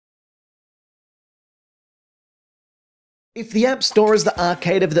If the App Store is the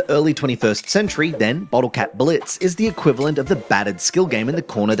arcade of the early 21st century, then Bottle Cap Blitz is the equivalent of the battered skill game in the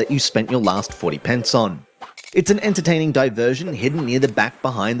corner that you spent your last 40 pence on. It's an entertaining diversion hidden near the back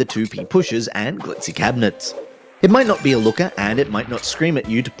behind the 2p pushers and glitzy cabinets. It might not be a looker and it might not scream at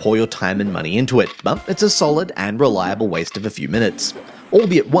you to pour your time and money into it, but it's a solid and reliable waste of a few minutes,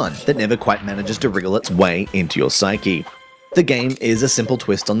 albeit one that never quite manages to wriggle its way into your psyche. The game is a simple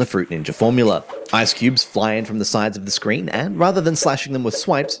twist on the Fruit Ninja formula. Ice cubes fly in from the sides of the screen, and rather than slashing them with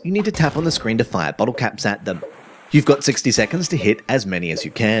swipes, you need to tap on the screen to fire bottle caps at them. You've got 60 seconds to hit as many as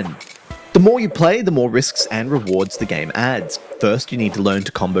you can. The more you play, the more risks and rewards the game adds. First, you need to learn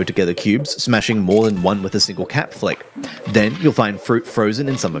to combo together cubes, smashing more than one with a single cap flick. Then, you'll find fruit frozen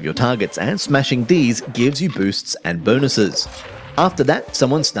in some of your targets, and smashing these gives you boosts and bonuses. After that,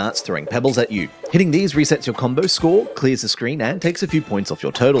 someone starts throwing pebbles at you. Hitting these resets your combo score, clears the screen, and takes a few points off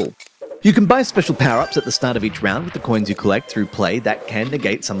your total. You can buy special power-ups at the start of each round with the coins you collect through play that can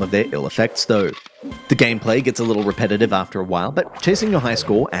negate some of their ill effects though. The gameplay gets a little repetitive after a while, but chasing your high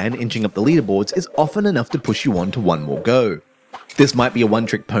score and inching up the leaderboards is often enough to push you on to one more go. This might be a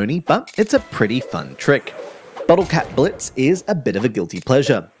one-trick pony, but it's a pretty fun trick. Bottle Cap Blitz is a bit of a guilty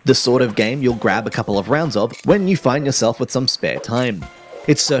pleasure, the sort of game you'll grab a couple of rounds of when you find yourself with some spare time.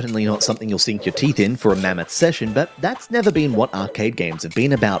 It's certainly not something you'll sink your teeth in for a mammoth session, but that's never been what arcade games have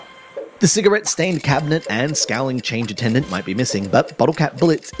been about. The cigarette-stained cabinet and scowling change attendant might be missing, but Bottle Cap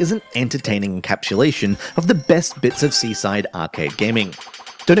Blitz is an entertaining encapsulation of the best bits of seaside arcade gaming.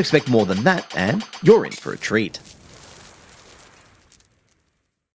 Don't expect more than that, and you're in for a treat.